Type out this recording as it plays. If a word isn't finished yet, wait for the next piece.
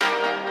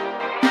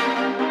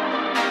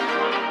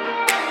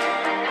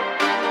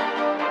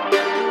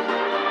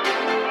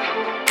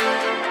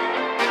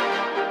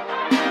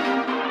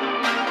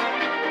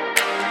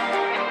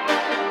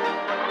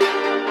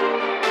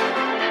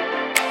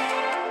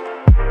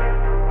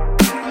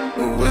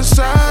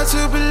decide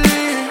to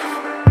believe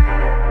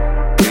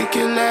we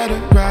can let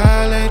it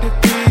ride, let it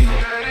be.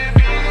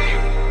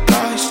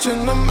 Lost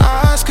in them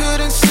eyes,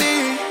 couldn't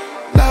see.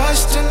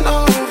 Lost in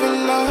over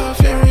love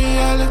in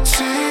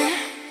reality.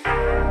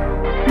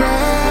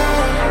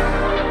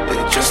 Bad,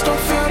 it just don't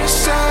feel the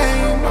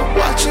same. I'm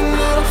watching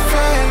it all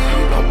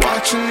fade, I'm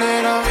watching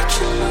it all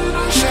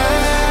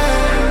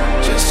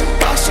change. Just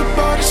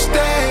impossible to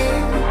stay.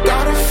 We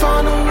gotta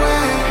find a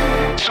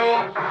way to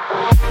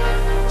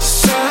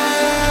say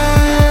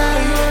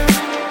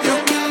you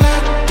can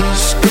let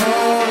this go.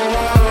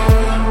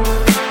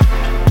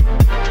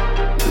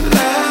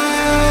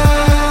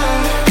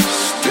 Let's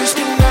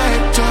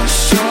disconnect our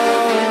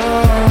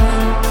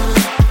souls.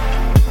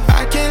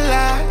 I can't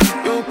lie,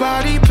 your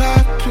body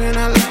popping.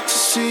 I like to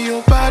see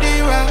your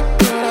body rock,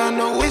 but I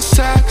know it's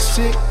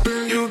toxic.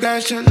 You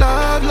got your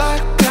love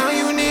locked down,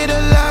 you need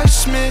a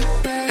locksmith.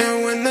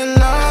 And when the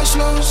love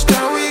slows down,